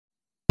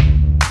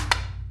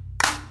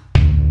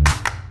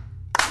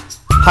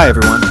Hi,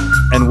 everyone,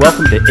 and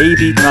welcome to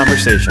AB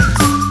Conversations,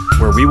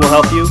 where we will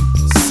help you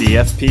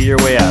CFP your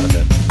way out of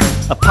it.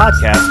 A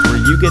podcast where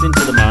you get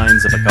into the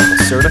minds of a couple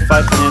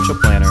certified financial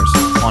planners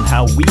on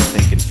how we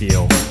think and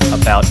feel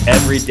about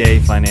everyday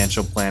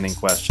financial planning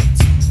questions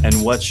and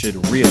what should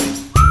really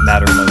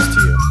matter most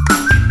to you.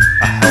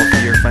 A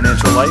healthier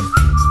financial life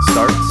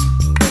starts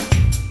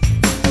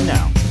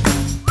now.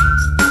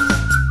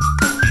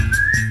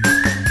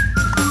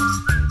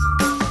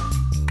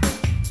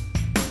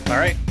 All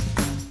right.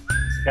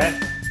 Okay.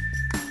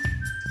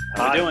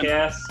 How we doing?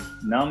 Podcast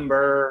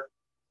number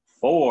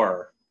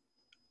 4.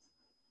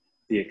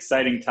 The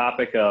exciting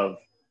topic of,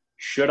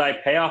 should I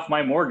pay off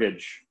my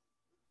mortgage?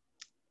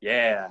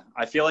 Yeah,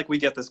 I feel like we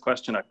get this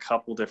question a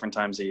couple different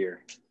times a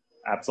year.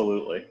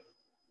 Absolutely.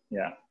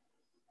 Yeah.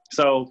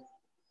 So,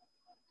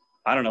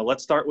 I don't know.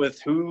 Let's start with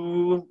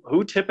who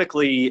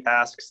typically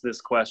asks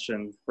this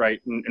question, right?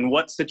 In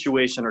what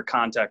situation or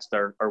context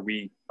are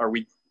we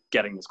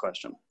getting this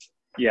question?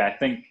 Yeah, I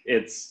think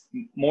it's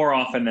more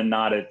often than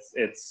not, it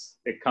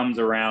comes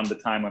around the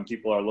time when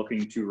people are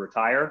looking to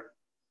retire.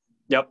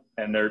 Yep.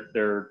 And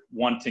they're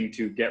wanting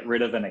to get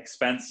rid of an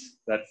expense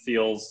that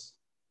feels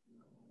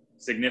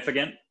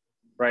significant,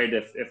 right?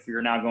 If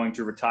you're now going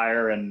to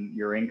retire and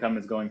your income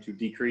is going to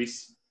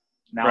decrease,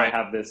 now right. I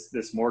have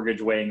this mortgage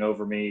weighing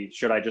over me.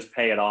 Should I just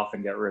pay it off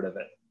and get rid of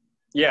it?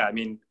 Yeah, I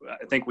mean,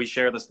 I think we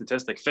share the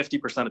statistic.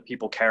 50% of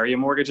people carry a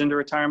mortgage into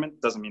retirement.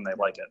 Doesn't mean they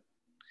like it.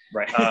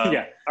 Right.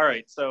 Yeah. All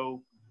right.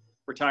 So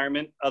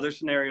retirement, other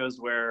scenarios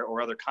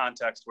or other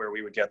contexts where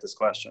we would get this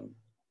question.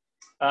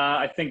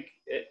 I think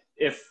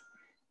if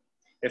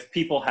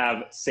people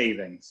have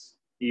savings,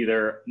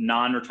 either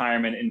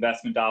non-retirement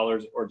investment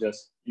dollars or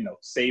just,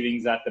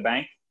 savings at the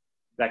bank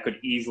that could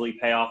easily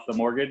pay off the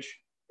mortgage,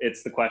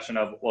 it's the question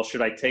of, well,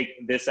 should I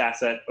take this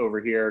asset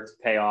over here to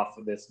pay off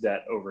this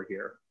debt over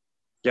here?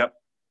 Yep.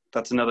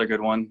 That's another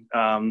good one.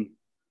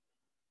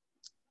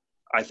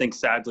 I think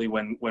sadly,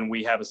 when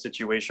we have a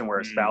situation where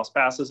a spouse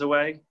passes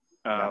away,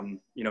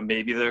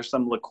 maybe there's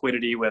some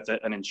liquidity with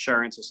an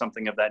insurance or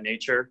something of that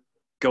nature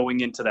going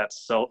into that.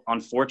 So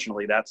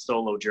unfortunately, that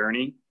solo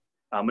journey,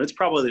 it's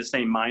probably the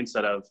same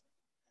mindset of,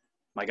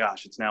 my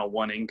gosh, it's now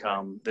one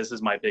income. This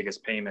is my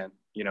biggest payment.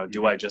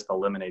 Do I just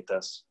eliminate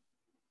this?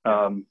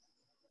 I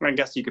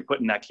guess you could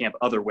put in that camp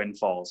other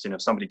windfalls.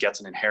 If somebody gets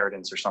an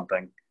inheritance or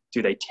something,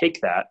 do they take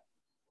that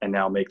and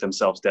now make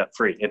themselves debt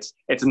free? It's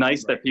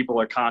nice that people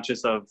are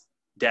conscious of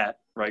debt,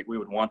 right? We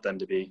would want them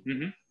to be.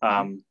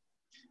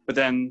 But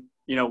then,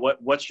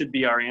 what should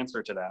be our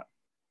answer to that?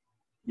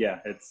 Yeah,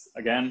 it's,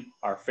 again,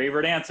 our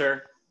favorite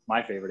answer,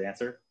 my favorite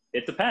answer.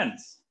 It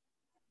depends.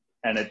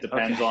 And it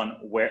depends on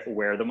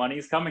where the money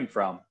is coming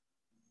from,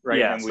 right?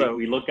 Yeah, and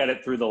we look at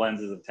it through the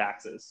lenses of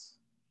taxes.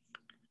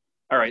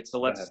 All right, so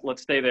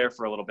let's stay there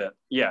for a little bit.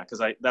 Yeah,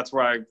 because that's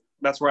where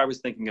I was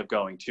thinking of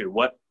going too.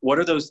 What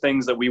are those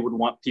things that we would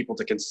want people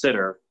to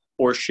consider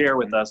or share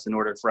with us in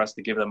order for us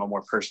to give them a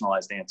more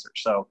personalized answer?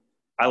 So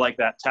I like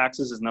that.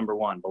 Taxes is number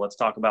one, but let's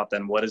talk about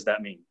then, what does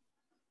that mean?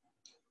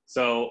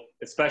 So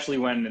especially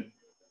when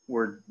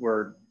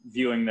we're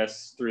viewing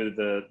this through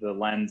the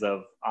lens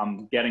of,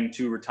 I'm getting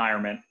to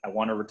retirement, I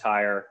want to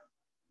retire,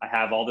 I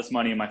have all this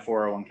money in my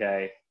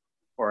 401k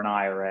or an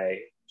IRA,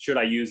 should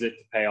I use it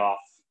to pay off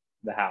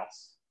the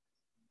house?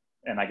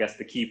 And I guess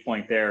the key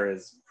point there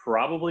is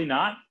probably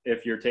not,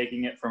 if you're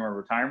taking it from a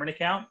retirement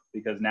account,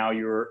 because now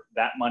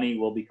that money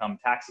will become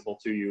taxable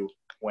to you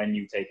when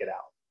you take it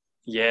out.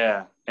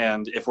 Yeah.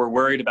 And if we're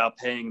worried about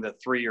paying the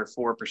 3 or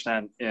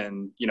 4%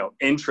 in,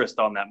 interest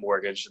on that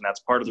mortgage, and that's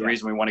part of the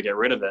reason we want to get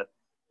rid of it,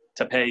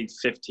 to pay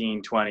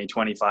 15, 20,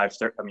 25,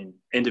 30,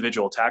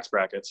 individual tax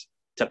brackets,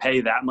 to pay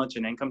that much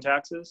in income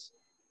taxes,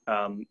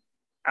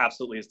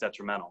 absolutely is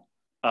detrimental.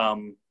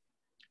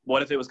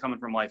 What if it was coming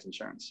from life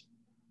insurance?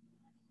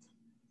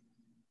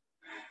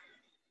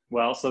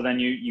 Well, so then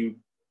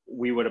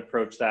we would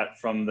approach that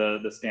from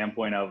the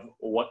standpoint of,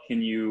 what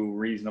can you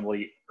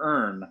reasonably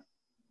earn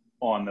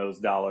on those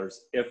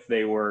dollars if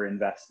they were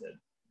invested?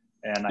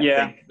 And I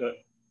think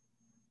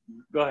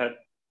go ahead.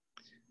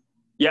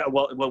 Yeah,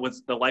 well,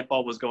 the light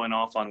bulb was going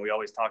off on, we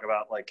always talk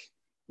about like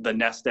the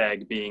nest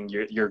egg being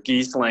your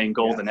geese laying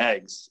golden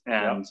eggs.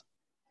 And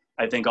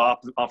I think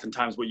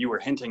oftentimes what you were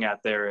hinting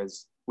at there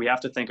is, we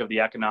have to think of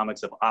the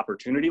economics of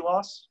opportunity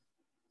loss,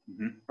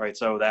 right?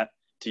 So that,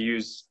 to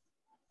use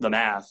the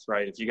math,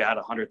 right? If you got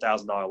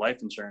 $100,000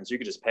 life insurance, you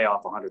could just pay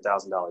off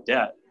 $100,000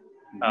 debt.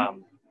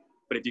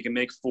 But if you can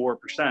make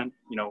 4%,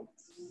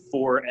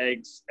 4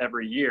 eggs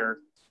every year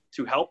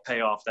to help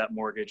pay off that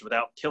mortgage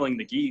without killing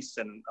the geese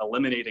and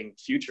eliminating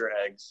future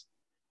eggs,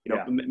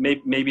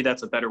 maybe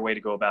that's a better way to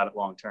go about it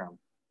long term.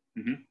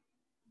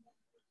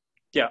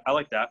 Yeah, I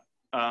like that.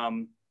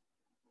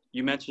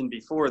 You mentioned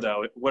before,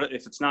 though, what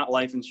if it's not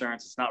life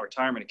insurance, it's not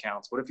retirement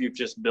accounts? What if you've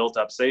just built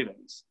up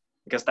savings?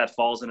 I guess that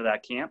falls into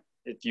that camp.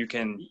 If you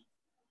can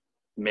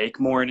make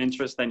more in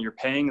interest than you're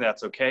paying,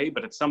 that's okay.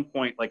 But at some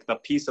point, like the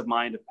peace of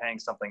mind of paying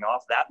something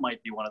off, that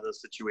might be one of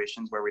those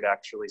situations where we'd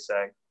actually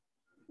say,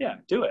 yeah,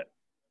 do it.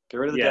 Get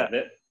rid of the debt.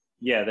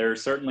 yeah,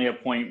 there's certainly a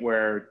point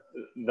where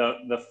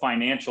the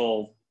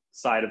financial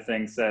side of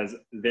things says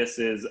this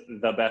is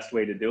the best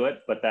way to do it,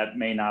 but that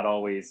may not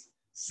always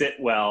sit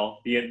well.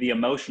 The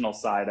emotional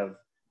side of,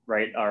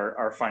 right,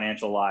 our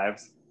financial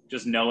lives,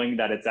 just knowing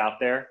that it's out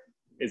there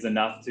is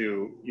enough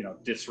to,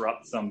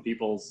 disrupt some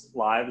people's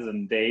lives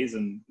and days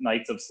and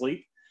nights of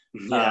sleep.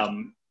 Yeah.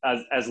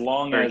 As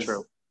long Very as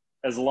true.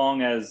 as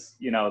long as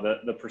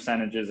the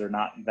percentages are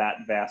not that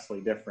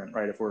vastly different,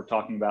 right? If we're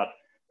talking about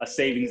a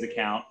savings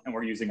account and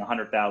we're using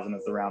 100,000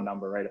 as the round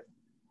number, right?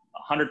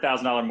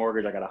 $100,000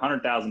 mortgage, I got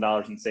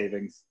 $100,000 in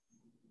savings.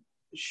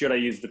 Should I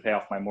use to pay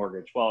off my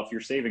mortgage? Well, if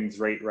your savings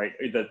rate, right,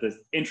 the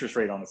interest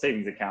rate on the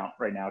savings account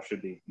right now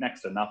should be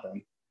next to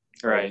nothing.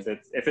 Right.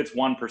 If it's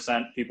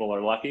 1%, people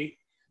are lucky.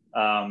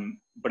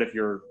 But if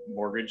your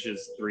mortgage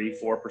is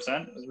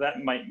 3-4%,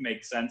 that might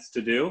make sense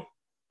to do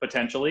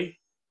potentially.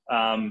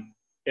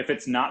 If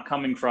it's not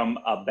coming from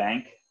a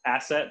bank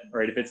asset,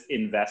 right? If it's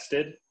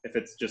invested, if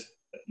it's just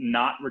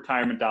not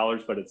retirement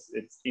dollars, but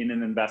it's in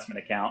an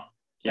investment account.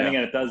 Yeah. And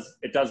again,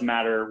 it does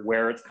matter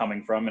where it's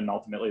coming from, and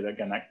ultimately,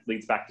 again, that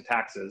leads back to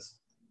taxes,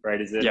 right?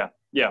 Is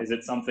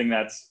it something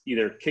that's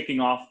either kicking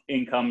off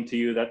income to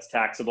you that's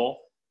taxable,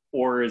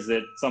 or is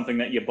it something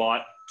that you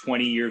bought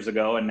 20 years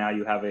ago and now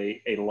you have a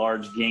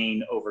large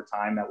gain over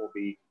time that will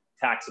be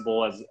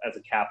taxable as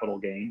a capital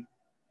gain?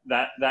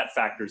 That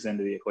factors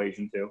into the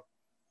equation too.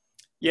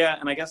 Yeah,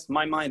 and I guess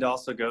my mind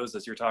also goes,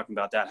 as you're talking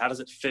about that, how does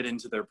it fit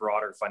into their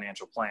broader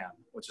financial plan?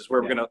 Which is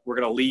where we're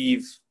gonna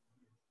leave,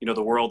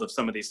 the world of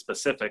some of these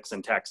specifics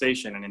and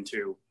taxation and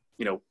into,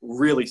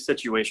 really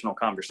situational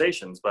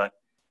conversations. But,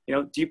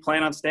 do you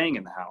plan on staying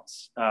in the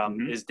house?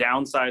 Is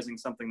downsizing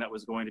something that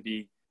was going to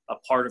be a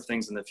part of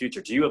things in the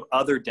future? Do you have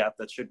other debt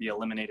that should be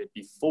eliminated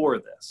before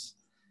this?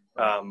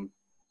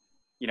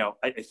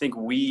 I think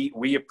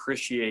we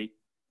appreciate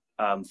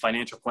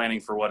financial planning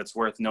for what it's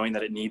worth, knowing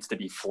that it needs to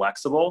be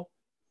flexible.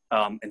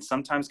 And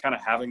sometimes kind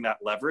of having that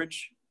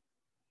leverage,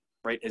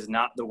 right, is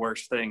not the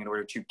worst thing in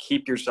order to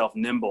keep yourself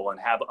nimble and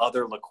have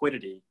other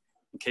liquidity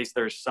in case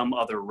there's some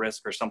other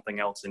risk or something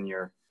else in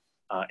your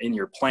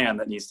plan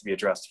that needs to be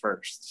addressed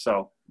first.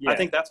 So I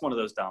think that's one of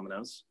those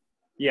dominoes.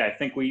 Yeah, I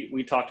think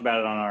we talked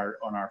about it on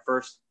our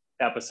first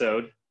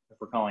episode, if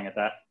we're calling it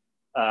that.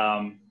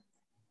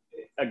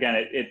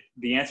 Again,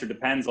 the answer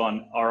depends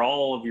on, are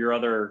all of your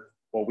other,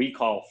 what we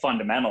call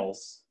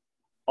fundamentals,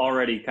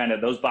 already kind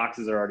of, those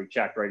boxes are already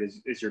checked, right?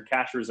 Is your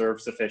cash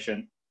reserve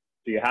sufficient?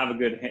 Do you have a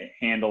good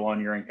handle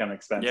on your income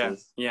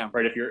expenses? Yeah.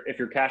 Right. If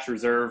your cash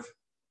reserve,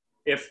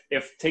 if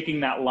taking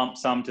that lump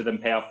sum to then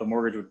pay off the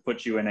mortgage would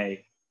put you in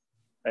a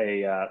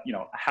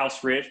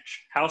house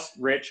rich,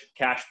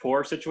 cash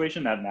poor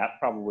situation, that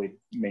probably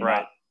may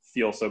not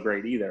feel so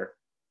great either.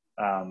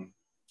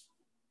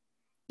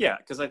 Yeah,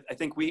 because I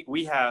think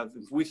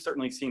we've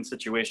certainly seen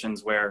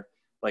situations where,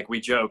 like we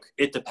joke,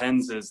 it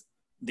depends is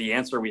the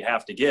answer we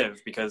have to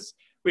give, because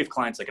we have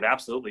clients that could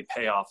absolutely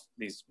pay off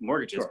these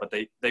mortgages, sure, but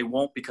they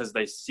won't, because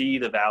they see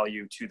the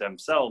value to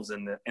themselves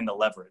in the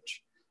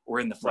leverage or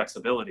in the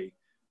flexibility. Right.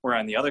 Where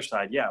on the other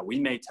side, we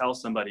may tell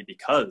somebody,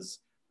 because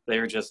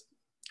they're just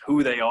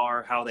who they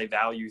are, how they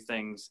value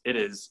things, it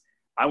is,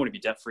 I want to be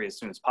debt free as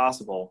soon as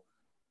possible.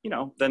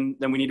 Then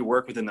we need to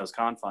work within those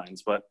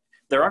confines. But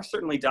there are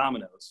certainly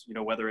dominoes,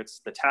 whether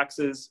it's the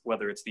taxes,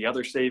 whether it's the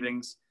other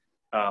savings,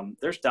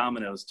 there's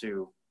dominoes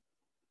to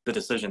the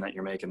decision that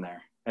you're making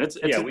there. And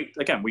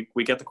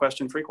we get the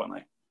question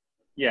frequently.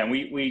 Yeah. And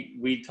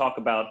we talk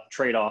about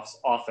trade-offs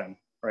often,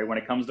 right? When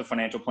it comes to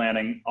financial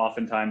planning,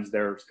 oftentimes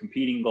there's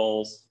competing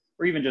goals,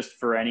 or even just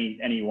for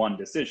any one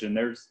decision,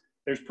 there's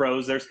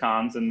pros, there's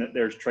cons, and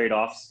there's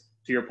trade-offs.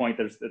 To your point,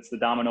 it's the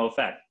domino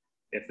effect.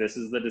 If this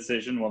is the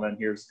decision, well, then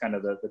here's kind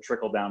of the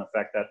trickle down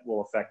effect that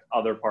will affect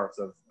other parts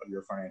of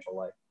your financial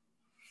life.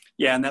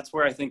 Yeah. And that's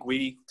where I think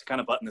to kind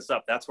of button this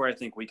up, that's where I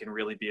think we can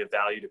really be of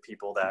value to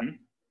people that,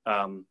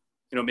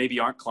 maybe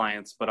aren't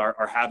clients, but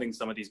are having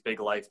some of these big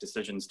life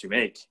decisions to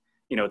make,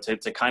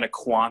 to kind of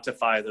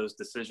quantify those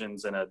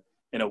decisions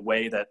in a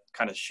way that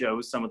kind of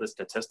shows some of the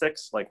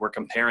statistics. Like, we're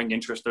comparing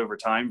interest over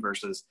time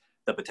versus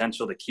the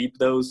potential to keep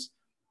those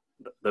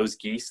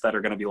geese that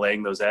are going to be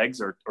laying those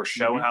eggs, or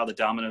show how the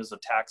dominoes of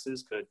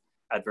taxes could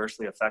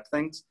adversely affect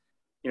things.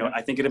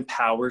 I think it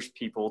empowers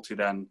people to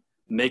then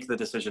make the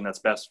decision that's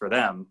best for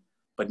them,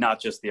 but not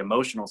just the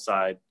emotional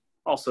side,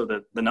 also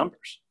the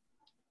numbers.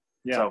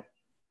 Yeah.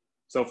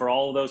 So for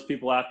all of those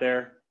people out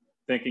there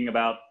thinking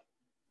about,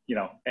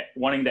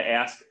 wanting to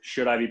ask,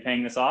 should I be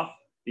paying this off?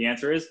 The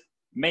answer is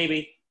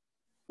maybe.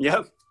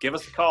 Yep. Give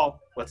us a call.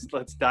 Let's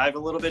dive a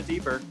little bit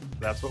deeper.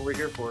 That's what we're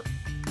here for.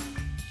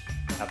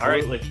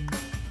 Absolutely. All right.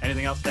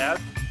 Anything else to add?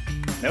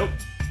 Nope.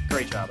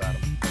 Great job, Adam.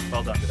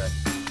 Well done today.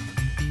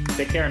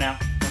 Take care now.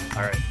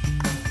 All right.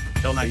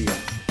 Till next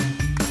time.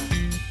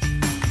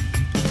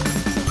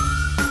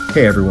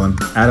 Hey everyone,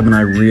 Adam and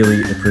I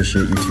really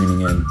appreciate you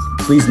tuning in.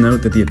 Please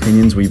note that the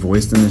opinions we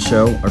voiced in the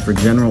show are for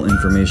general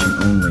information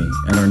only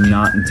and are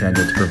not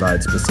intended to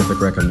provide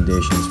specific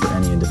recommendations for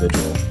any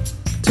individual.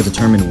 To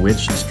determine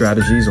which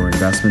strategies or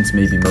investments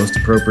may be most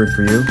appropriate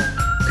for you,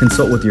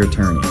 Consult with your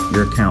attorney,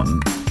 your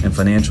accountant, and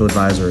financial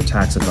advisor or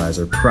tax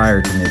advisor prior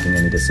to making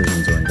any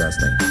decisions or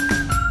investing.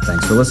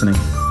 Thanks for listening.